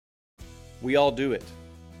We all do it.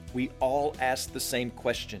 We all ask the same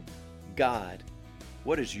question: God,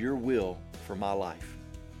 what is your will for my life?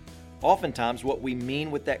 Oftentimes, what we mean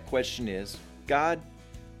with that question is, God,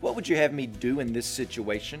 what would you have me do in this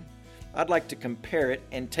situation? I'd like to compare it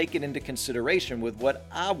and take it into consideration with what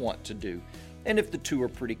I want to do. And if the two are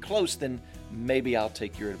pretty close, then maybe I'll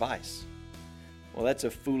take your advice. Well, that's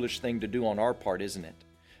a foolish thing to do on our part, isn't it?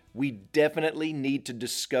 We definitely need to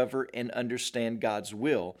discover and understand God's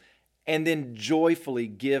will and then joyfully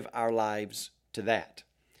give our lives to that.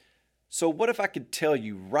 So what if I could tell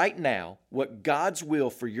you right now what God's will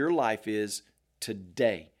for your life is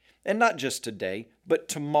today? And not just today, but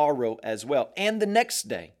tomorrow as well, and the next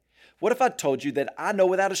day. What if I told you that I know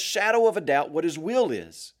without a shadow of a doubt what His will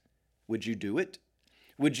is? Would you do it?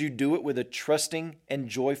 Would you do it with a trusting and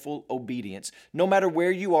joyful obedience, no matter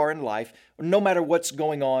where you are in life, or no matter what's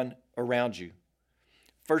going on around you?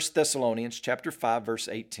 1 Thessalonians chapter 5, verse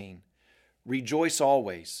 18. Rejoice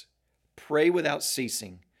always, pray without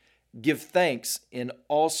ceasing, give thanks in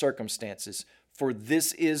all circumstances, for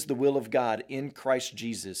this is the will of God in Christ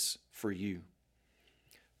Jesus for you.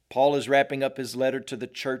 Paul is wrapping up his letter to the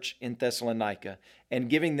church in Thessalonica and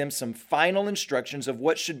giving them some final instructions of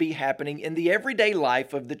what should be happening in the everyday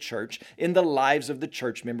life of the church, in the lives of the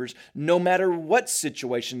church members, no matter what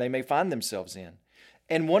situation they may find themselves in.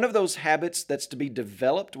 And one of those habits that's to be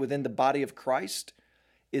developed within the body of Christ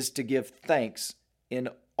is to give thanks in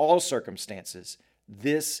all circumstances.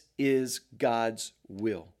 This is God's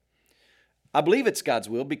will. I believe it's God's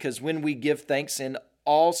will because when we give thanks in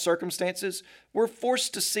all circumstances, we're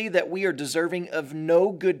forced to see that we are deserving of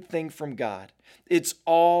no good thing from God. It's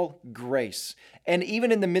all grace. And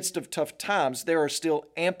even in the midst of tough times, there are still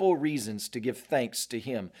ample reasons to give thanks to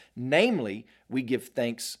Him. Namely, we give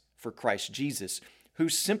thanks for Christ Jesus, who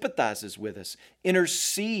sympathizes with us,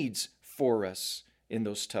 intercedes for us in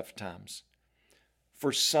those tough times.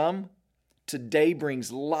 For some, today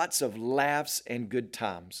brings lots of laughs and good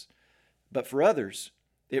times. But for others,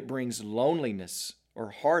 it brings loneliness or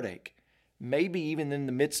heartache, maybe even in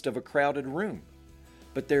the midst of a crowded room.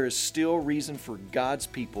 But there is still reason for God's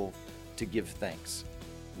people to give thanks.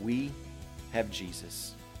 We have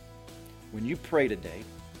Jesus. When you pray today,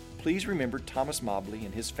 please remember Thomas Mobley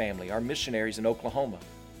and his family, our missionaries in Oklahoma.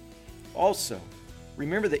 Also,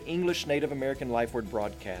 remember the English Native American Life Word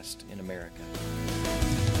broadcast in America.